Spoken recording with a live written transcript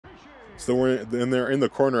So they're in the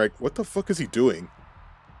corner like, what the fuck is he doing?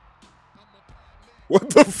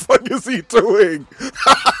 What the fuck is he doing?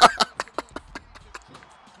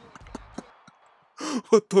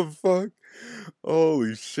 What the fuck?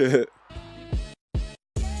 Holy shit.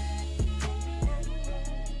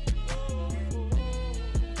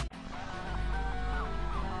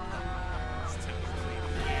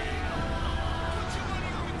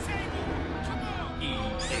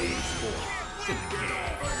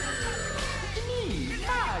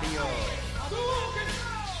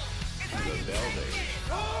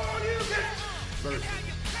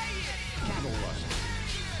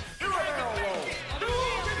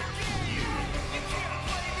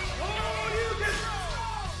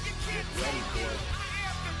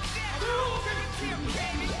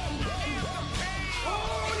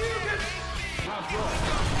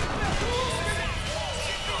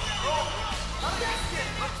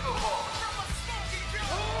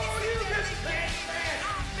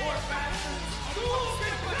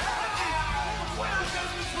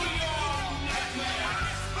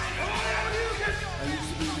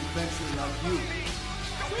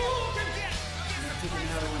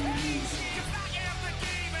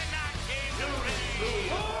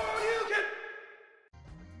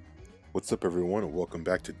 What's up, everyone, and welcome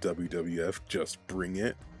back to WWF. Just bring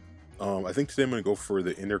it. I think today I'm going to go for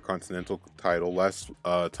the Intercontinental title. Last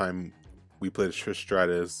time we played Trish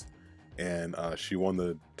Stratus, and she won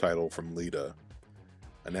the title from Lita.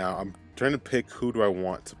 And now I'm trying to pick who do I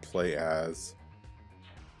want to play as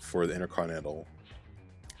for the Intercontinental.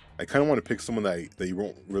 I kind of want to pick someone that you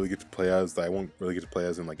won't really get to play as, that I won't really get to play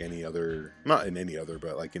as in like any other, not in any other,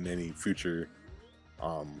 but like in any future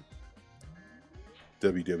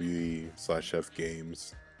WWE/F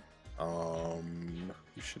games.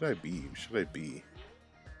 Who should I be? Who should I be?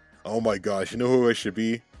 Oh my gosh, you know who I should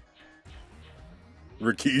be?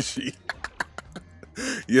 Rikishi.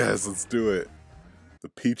 Yes, let's do it. The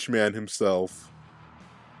Peach Man himself.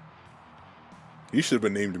 He should have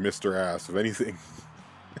been named Mr. Ass, if anything.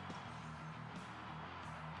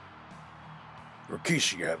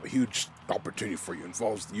 Rikishi, I have a huge opportunity for you. It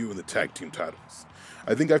involves you in the tag team titles.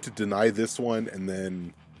 I think I have to deny this one and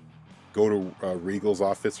then go to Regal's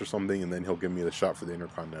office or something, and then he'll give me the shot for the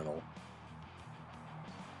Intercontinental.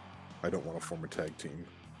 I don't want to form a tag team.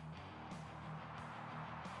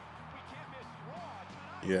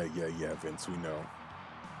 Yeah, Vince, we know.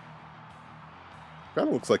 Kind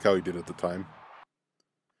of looks like how he did at the time.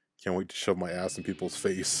 Can't wait to shove my ass in people's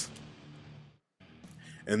face.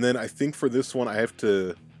 And then I think for this one I have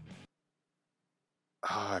to...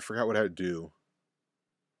 I forgot what I had to do.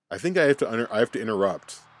 I think I have to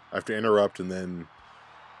interrupt. I have to interrupt and then...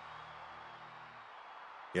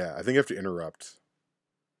 Yeah, I think I have to interrupt.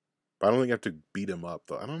 But I don't think I have to beat him up,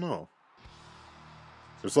 though. I don't know.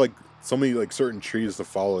 There's like so many like certain trees to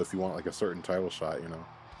follow if you want like a certain title shot, you know.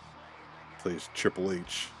 Plays Triple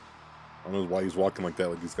H. I don't know why he's walking like that,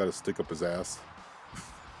 like he's got a stick up his ass.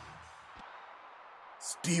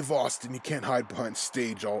 Steve Austin, he can't hide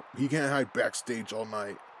backstage all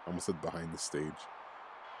night. I almost said behind the stage.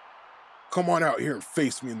 Come on out here and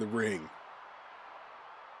face me in the ring.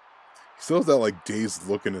 He still has that like dazed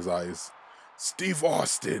look in his eyes. Steve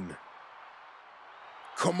Austin.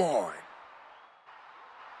 Come on.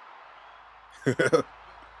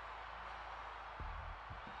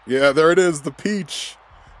 Yeah, there it is, the peach.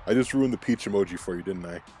 I just ruined the peach emoji for you, didn't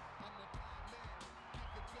I?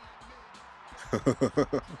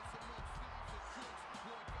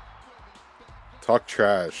 Talk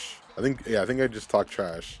trash. I think I just talk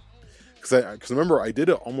trash. Because remember, I did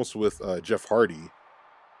it almost with Jeff Hardy.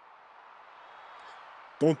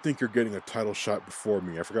 Don't think you're getting a title shot before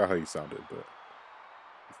me. I forgot how he sounded, but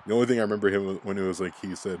the only thing I remember him when it was like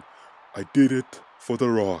he said, I did it for The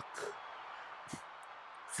Rock.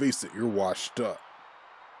 Face it, you're washed up.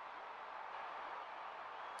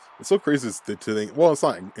 It's so crazy to think, well, it's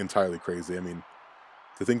not entirely crazy. I mean,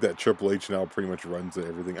 to think that Triple H now pretty much runs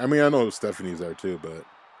everything. I mean, I know Stephanie's there too, but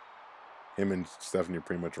him and Stephanie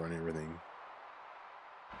pretty much run everything.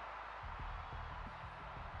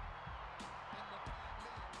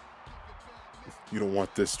 You don't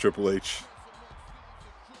want this, Triple H.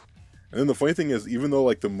 And then the funny thing is, even though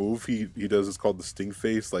like the move he does is called the Sting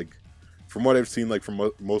Face, like from what I've seen, like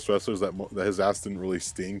from most wrestlers, that his ass didn't really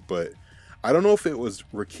stink. But I don't know if it was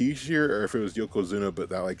Rikishi or if it was Yokozuna, but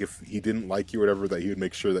that like if he didn't like you or whatever, that he would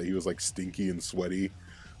make sure that he was like stinky and sweaty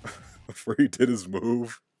before he did his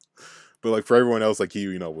move. But like for everyone else, like he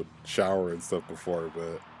would shower and stuff before.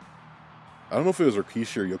 But I don't know if it was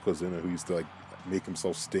Rikishi or Yokozuna who used to like make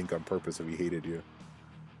himself stink on purpose if he hated you.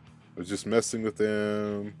 I was just messing with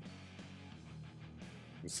him.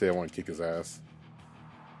 Let's say I want to kick his ass.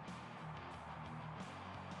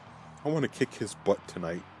 I want to kick his butt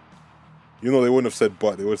tonight. You know, they wouldn't have said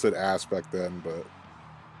butt. They would have said ass back then, but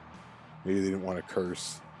maybe they didn't want to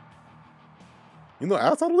curse. You know,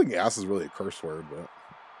 ass, I don't think ass is really a curse word, but...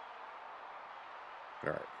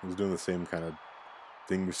 Alright, he's doing the same kind of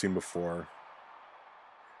thing we've seen before.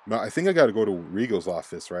 Now, I think I got to go to Regal's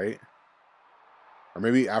office, right? Or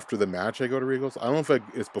maybe after the match I go to Regal's? I don't know if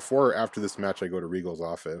it's before or after this match I go to Regal's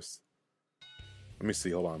office. Let me see,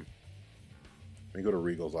 hold on. Let me go to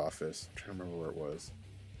Regal's office. I'm trying to remember where it was.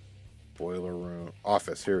 Boiler room.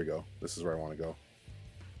 Office, here we go. This is where I want to go.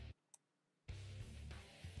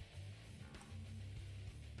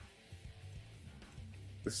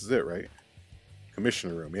 This is it, right?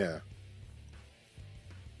 Commissioner room, yeah.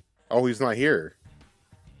 Oh, he's not here.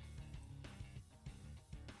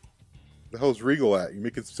 The hell's Regal at? You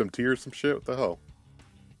making some tea or some shit? What the hell?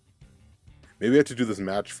 Maybe I have to do this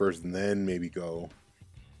match first and then maybe go.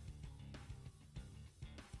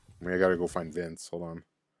 I mean, I gotta go find Vince. Hold on.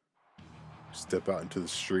 Step out into the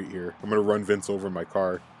street here. I'm gonna run Vince over in my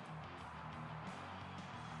car.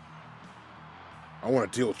 I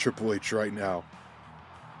want to deal with Triple H right now.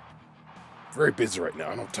 Very busy right now. I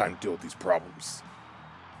don't have time to deal with these problems.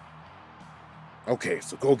 Okay,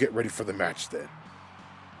 so go get ready for the match then.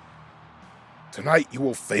 Tonight you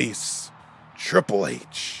will face Triple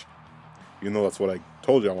H. You know that's what I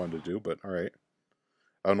told you I wanted to do, but alright.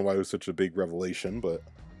 I don't know why it was such a big revelation, but...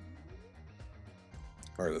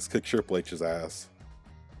 Alright, let's kick Triple H's ass.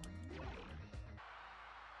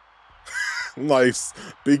 Nice.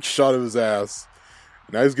 Big shot of his ass.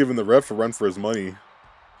 Now he's giving the ref a run for his money.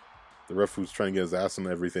 The ref who's trying to get his ass and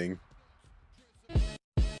everything.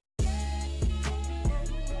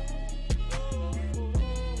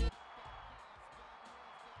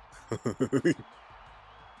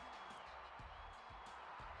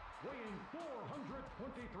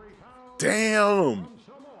 Damn!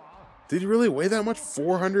 Did he really weigh that much?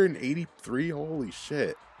 483? Holy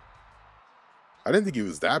shit. I didn't think he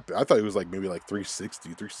was that big. I thought he was like maybe like 360,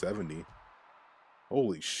 370.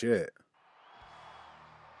 Holy shit.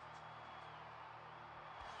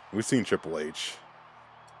 We've seen Triple H.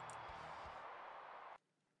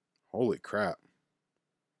 Holy crap.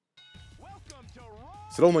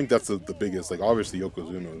 So I don't think that's the biggest. Like, obviously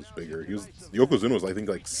Yokozuna was bigger. Yokozuna was, I think,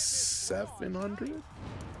 like 700?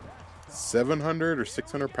 700 or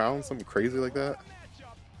 600 pounds? Something crazy like that.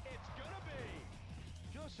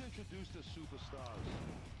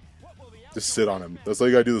 Just sit on him. That's all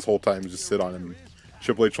you gotta do this whole time, is just sit on him.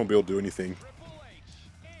 Triple H won't be able to do anything.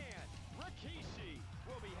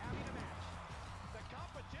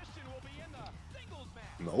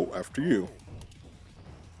 No, after you.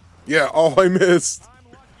 Yeah, oh, I missed.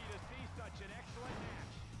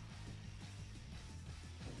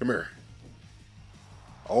 Come here.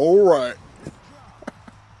 All right.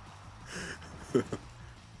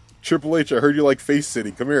 Triple H, I heard you like face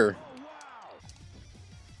sitting. Come here.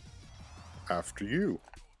 After you.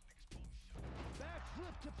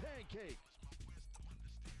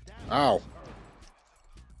 Ow.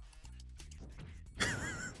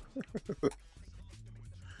 Let's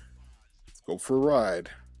go for a ride.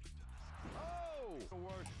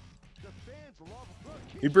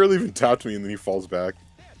 He barely even tapped me and then he falls back.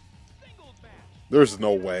 There's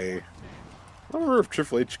no way. I wonder if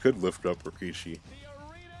Triple H could lift up Rikishi.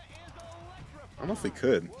 I don't know if he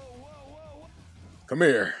could. Come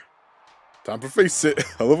here. Time for face it.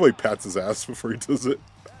 I love how he pats his ass before he does it.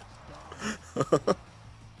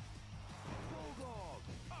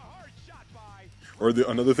 Or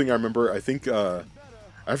another thing I remember, I think, I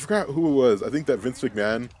forgot who it was. I think that Vince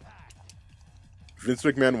McMahon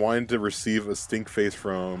wanted to receive a stink face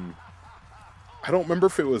from, I don't remember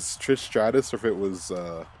if it was Trish Stratus or if it was,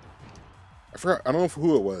 I forgot, I don't know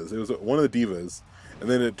who it was. It was one of the divas. And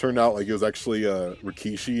then it turned out like it was actually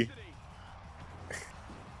Rikishi.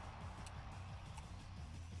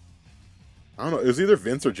 I don't know, it was either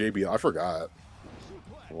Vince or JB, I forgot.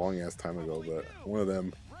 A long ass time ago, but one of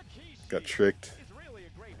them got tricked.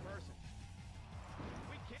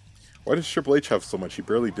 Why does Triple H have so much? He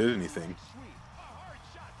barely did anything.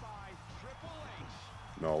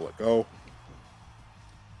 No, let go.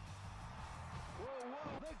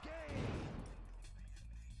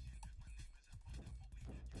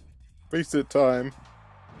 Face it time.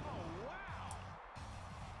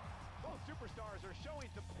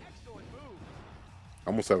 I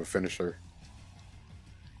almost have a finisher.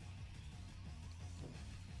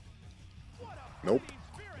 Nope.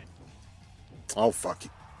 Oh, fuck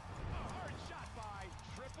it.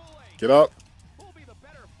 Get up.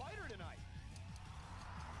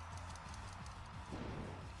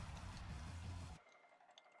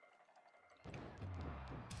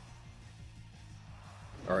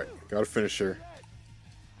 Alright, gotta finish her.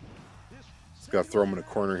 Just gotta throw him in a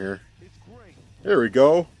corner here. There we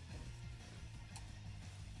go.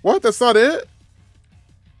 What? That's not it?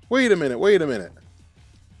 Wait a minute, wait a minute.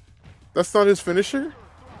 That's not his finisher?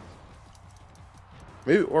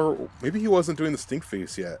 Maybe he wasn't doing the stink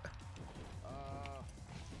face yet.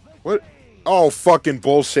 What? Oh, fucking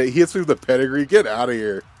bullshit. He hits me with the pedigree. Get out of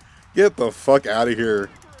here. Get the fuck out of here.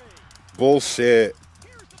 Bullshit.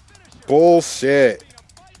 Bullshit.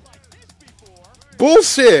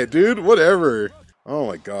 Bullshit, dude. Whatever. Oh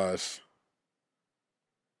my gosh.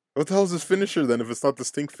 What the hell is his finisher then if it's not the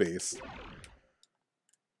stink face?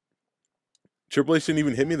 Triple H didn't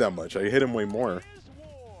even hit me that much. I hit him way more.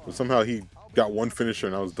 But somehow he got one finisher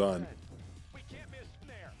and I was done.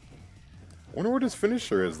 I wonder what his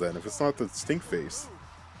finisher is then, if it's not the stink face.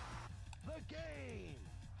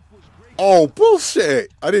 Oh,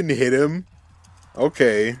 bullshit! I didn't hit him.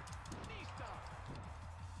 Okay.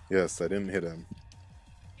 Yes, I didn't hit him.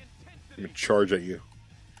 I'm gonna charge at you.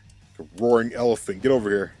 Like a roaring elephant. Get over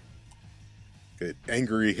here. Get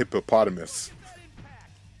angry hippopotamus.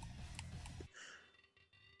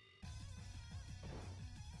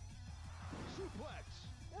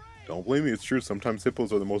 Don't blame me, it's true. Sometimes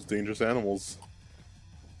hippos are the most dangerous animals.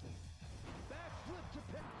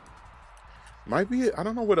 Might be, I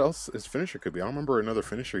don't know what else his finisher could be. I don't remember another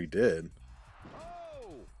finisher he did.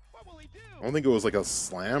 I don't think it was like a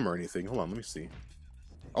slam or anything. Hold on, let me see.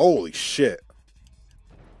 Holy shit.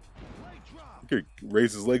 He could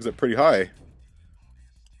raise his legs up pretty high.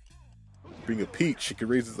 Being a peach, he could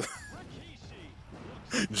raise his...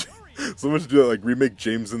 Someone should do that, like remake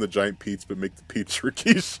James and the Giant Peach, but make the Peach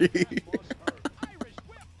Rikishi.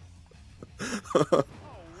 Hold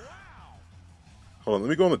on, let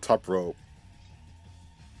me go on the top rope.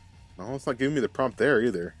 No, it's not giving me the prompt there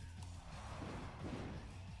either.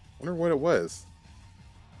 Wonder what it was.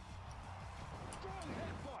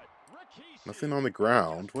 Nothing on the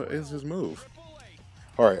ground. What is his move?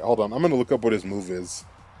 Alright, hold on. I'm gonna look up what his move is.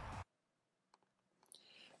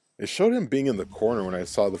 It showed him being in the corner when I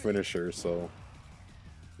saw the finisher, so...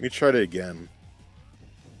 Let me try it again.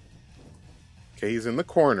 Okay, he's in the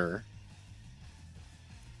corner.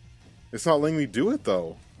 It's not letting me do it,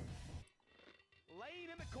 though.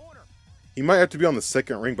 He might have to be on the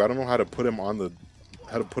second ring, but I don't know how to put him on the...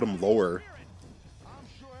 How to put him lower.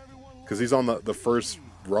 Because he's on the first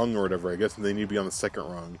rung or whatever, I guess, and they need to be on the second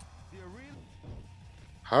rung.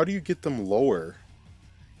 How do you get them lower?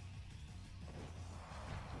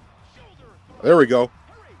 There we go.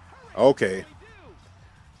 Okay.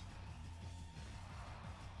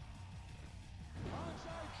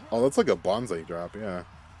 Oh, that's like a bonsai drop, yeah.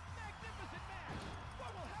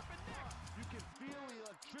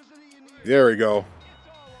 There we go.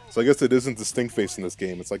 So I guess it isn't the stink face in this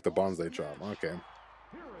game. It's like the bonsai drop. Okay.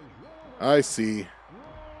 I see.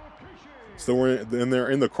 So we're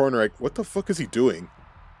in the corner. Like, what the fuck is he doing?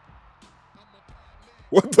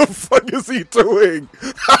 What the fuck is he doing?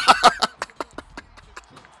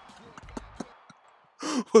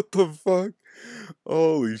 What the fuck?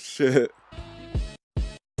 Holy shit.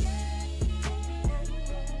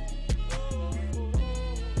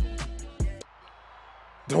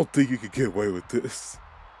 Don't think you could get away with this.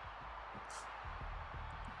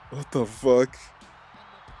 What the fuck?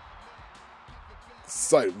 The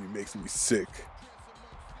sight of me makes me sick.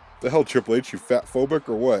 The hell, Triple H? You fat phobic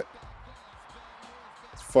or what?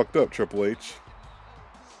 It's fucked up, Triple H.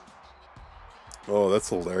 Oh, that's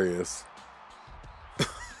hilarious.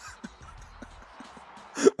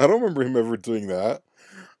 I don't remember him ever doing that.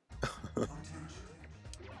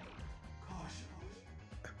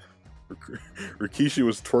 Rikishi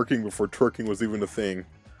was twerking before twerking was even a thing.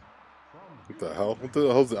 What the hell? What the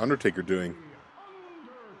hell is the Undertaker doing?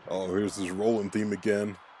 Oh, here's this rolling theme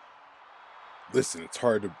again. Listen, it's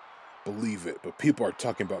hard to believe it, but people are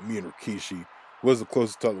talking about me and Rikishi. Who was the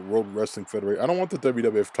closest to the World Wrestling Federation? I don't want the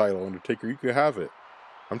WWF title, Undertaker. You can have it.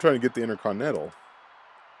 I'm trying to get the Intercontinental.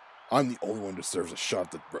 I'm the only one who deserves a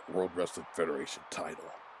shot at the World Wrestling Federation title.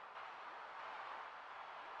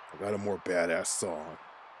 I got a more badass song.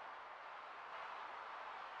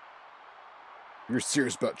 If you're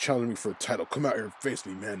serious about challenging me for the title, come out here and face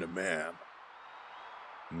me man to man.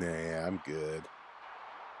 Nah, I'm good.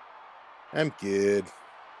 I'm good.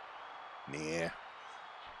 Nah.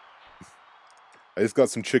 I just got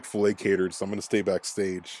some Chick-fil-A catered, so I'm gonna stay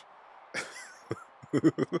backstage.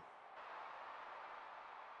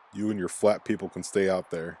 You and your flat people can stay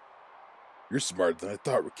out there. You're smarter than I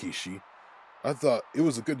thought, Rikishi. I thought it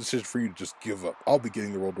was a good decision for you to just give up. I'll be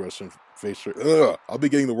getting the World Wrestling I'll be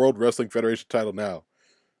getting the World Wrestling Federation title now.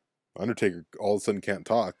 Undertaker all of a sudden can't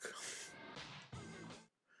talk.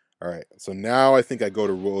 Alright, so now I think I go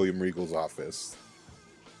to William Regal's office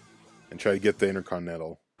and try to get the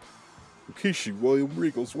Intercontinental. Rikishi, William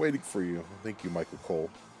Regal's waiting for you. Thank you, Michael Cole.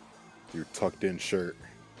 Your tucked in shirt.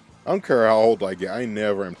 I don't care how old I get, I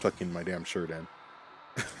never am tucking my damn shirt in.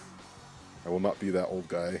 I will not be that old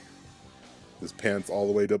guy. His pants all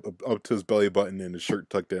the way up to his belly button and his shirt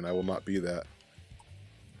tucked in. I will not be that.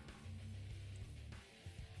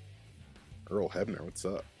 Earl Hebner, what's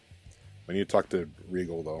up? I need to talk to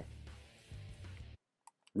Regal, though.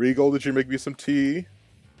 Regal, did you make me some tea?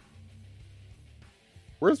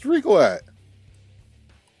 Where's Regal at?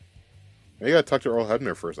 I gotta talk to Earl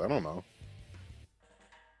Hebner first. I don't know.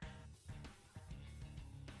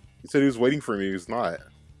 He said he was waiting for me. He's not.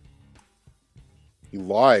 He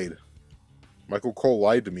lied. Michael Cole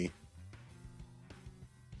lied to me.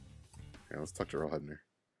 Yeah, let's talk to Earl Hebner.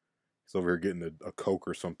 He's over here getting a Coke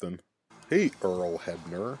or something. Hey, Earl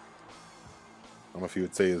Hebner. I don't know if he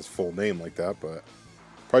would say his full name like that, but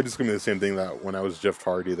probably just gonna be the same thing that when I was Jeff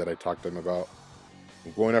Hardy that I talked to him about.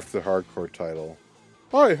 I'm going after the hardcore title.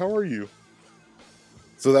 Hi, how are you?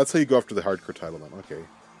 So that's how you go after the hardcore title then. Okay.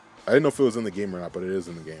 I didn't know if it was in the game or not, but it is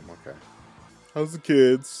in the game. Okay. How's the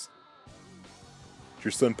kids? Did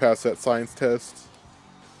your son pass that science test?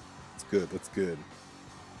 That's good. That's good.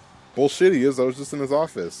 Bullshit he is. I was just in his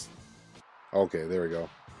office. Okay, there we go.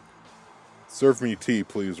 Serve me tea,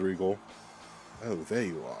 please, Regal. Oh, there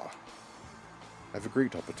you are. I have a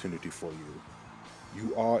great opportunity for you.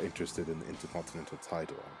 You are interested in the Intercontinental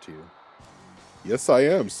title, aren't you? Yes, I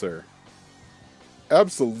am, sir.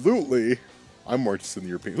 Absolutely. I'm more interested in the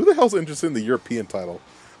European. Who the hell's interested in the European title?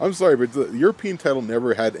 I'm sorry, but the European title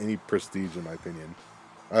never had any prestige, in my opinion.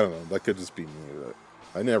 I don't know. That could just be me. But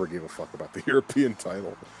I never gave a fuck about the European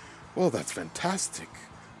title. Well, that's fantastic.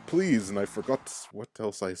 Please, and I forgot what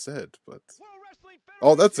else I said, but...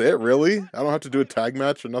 Oh, that's it? Really? I don't have to do a tag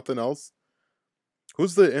match or nothing else?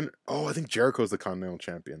 Who's the... Oh, I think Jericho's the Continental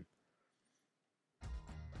Champion.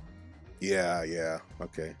 Yeah.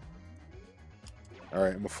 Okay.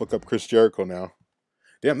 Alright, I'm gonna fuck up Chris Jericho now.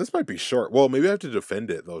 Damn, this might be short. Well, maybe I have to defend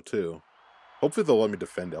it, though, too. Hopefully they'll let me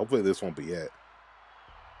defend it. Hopefully this won't be it.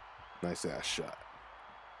 Nice ass shot.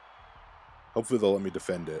 Hopefully they'll let me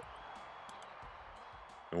defend it.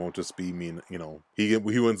 It won't just be me, you know. He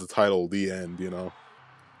wins the title, the end, you know.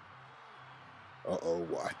 Uh-oh,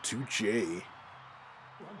 Y2J.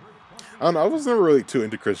 I don't know, I was never really too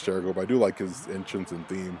into Chris Jericho, but I do like his entrance and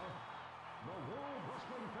theme.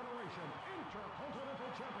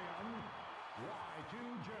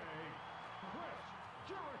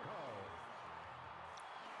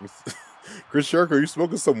 Chris Jericho, are you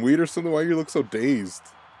smoking some weed or something? Why do you look so dazed?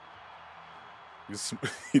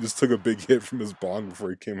 He just took a big hit from his bong before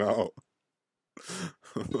he came out.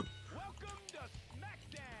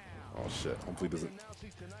 Oh shit, hopefully he doesn't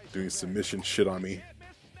do any submission shit on me.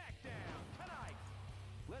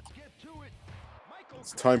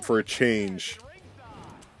 It's time for a change.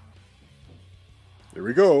 Here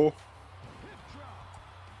we go.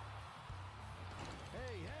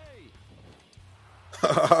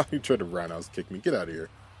 He tried to roundhouse kick me. Get out of here.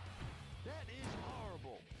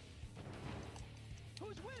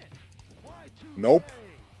 Nope.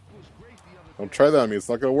 Don't try that on me. It's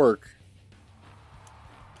not going to work.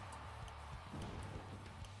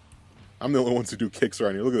 I'm the only ones who do kicks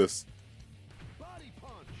around here. Look at this.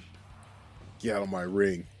 Get out of my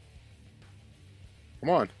ring. Come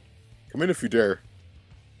on. Come in if you dare.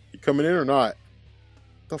 You coming in or not?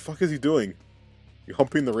 What the fuck is he doing? You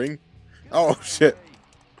humping the ring? Oh, shit.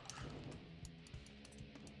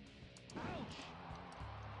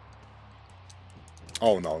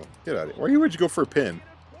 Oh, no. Get out of here. Where'd you go for a pin?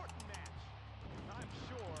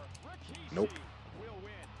 Nope.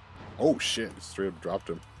 Oh, shit. Straight up dropped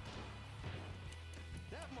him.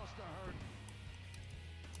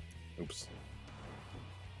 Oops.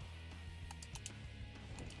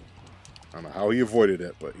 I don't know how he avoided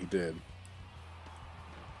it, but he did.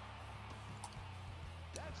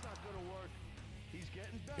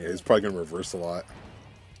 Yeah, he's probably going to reverse a lot.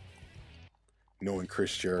 Knowing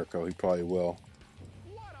Chris Jericho, he probably will.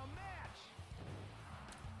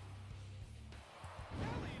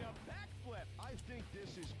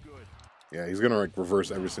 Yeah, he's going to like reverse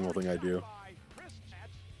every single thing I do.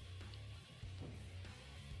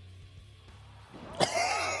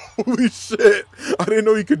 Holy shit! I didn't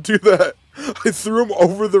know you could do that. I threw him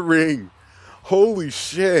over the ring. Holy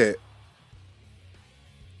shit.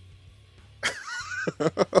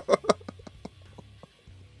 I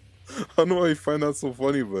don't know why you find that so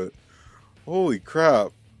funny, but holy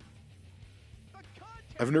crap.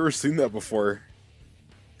 I've never seen that before.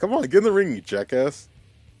 Come on, get in the ring, you jackass.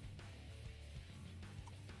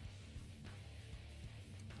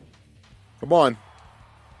 Come on.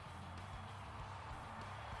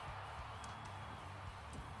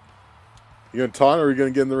 You gonna taunt or are you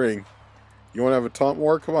gonna get in the ring? You wanna have a taunt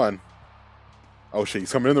war? Come on. Oh shit,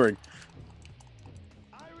 he's coming in the ring.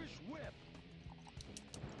 Irish whip.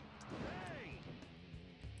 Hey.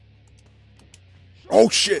 Oh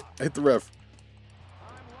shit! I hit the ref.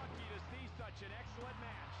 I'm lucky to see such an excellent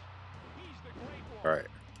match. He's the great one. Alright.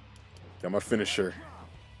 Got my finisher.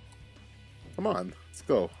 Come on, let's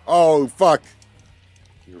go. Oh fuck!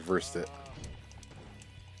 He reversed it.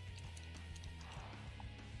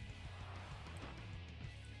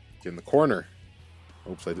 Get in the corner.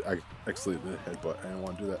 Oops, I actually did headbutt. I didn't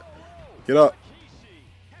want to do that. Get up.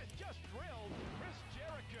 Rikishi has just drilled Chris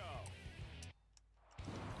Jericho.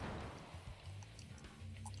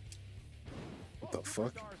 What the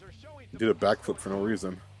fuck? Stars are showing He did a backflip for no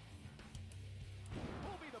reason.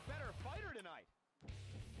 who'll be the better fighter tonight.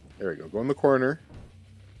 There we go. Go in the corner.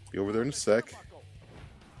 Be over there in a sec.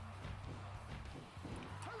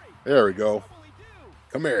 Hurry. There we go. What'll he do?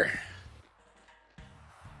 Come here.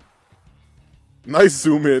 Nice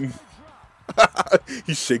zoom in.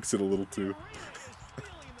 He shakes it a little too.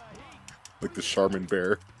 Feeling the heat. Like the Charmin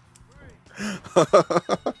bear.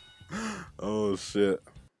 Oh shit.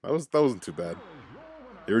 That wasn't too bad.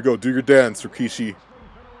 Here we go. Do your dance, Rikishi.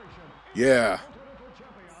 Yeah.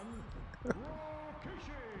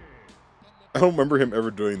 I don't remember him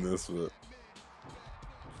ever doing this, but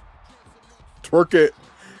twerk it.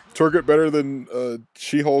 Twerk it better than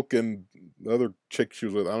She-Hulk and the other chick she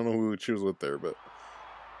was with. I don't know who she was with there, but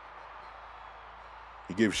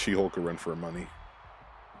he gave She-Hulk a run for her money.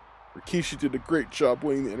 Rikishi did a great job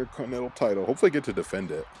winning the Intercontinental title. Hopefully I get to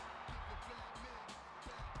defend it.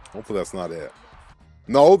 Hopefully that's not it.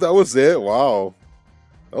 No, that was it. Wow.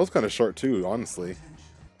 That was kind of short too, honestly.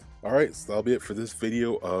 Alright, so that'll be it for this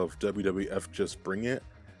video of WWF Just Bring It.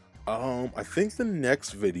 I think the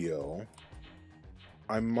next video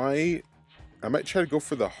I might try to go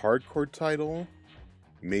for the hardcore title.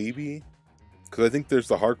 Maybe. Because I think there's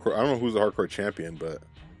the hardcore. I don't know who's the hardcore champion, but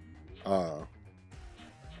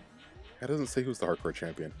it doesn't say who's the hardcore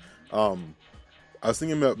champion. I was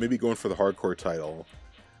thinking about maybe going for the hardcore title.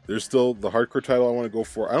 There's still the hardcore title I want to go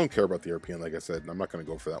for. I don't care about the European, like I said. I'm not going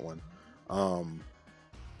to go for that one.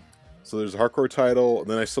 So there's a hardcore title.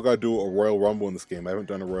 Then I still got to do a Royal Rumble in this game. I haven't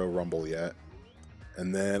done a Royal Rumble yet.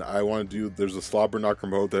 And then I want to do, there's a slobber knocker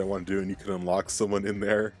mode that I want to do, and you can unlock someone in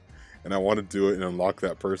there. And I want to do it and unlock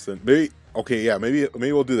that person. Maybe, okay, yeah, maybe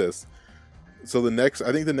we'll do this. So I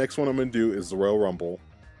think the next one I'm going to do is the Royal Rumble.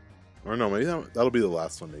 Or no, maybe that'll be the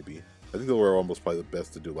last one, maybe. I think the Royal Rumble is probably the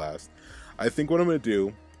best to do last. I think what I'm going to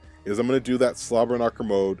do is I'm going to do that slobber knocker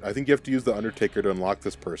mode. I think you have to use the Undertaker to unlock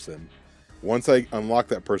this person. Once I unlock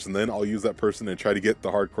that person, then I'll use that person and try to get the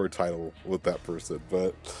hardcore title with that person.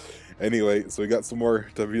 But anyway, so we got some more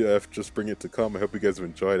WWF Just Bring It to come. I hope you guys have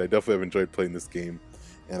enjoyed. I definitely have enjoyed playing this game,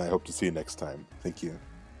 and I hope to see you next time. Thank you.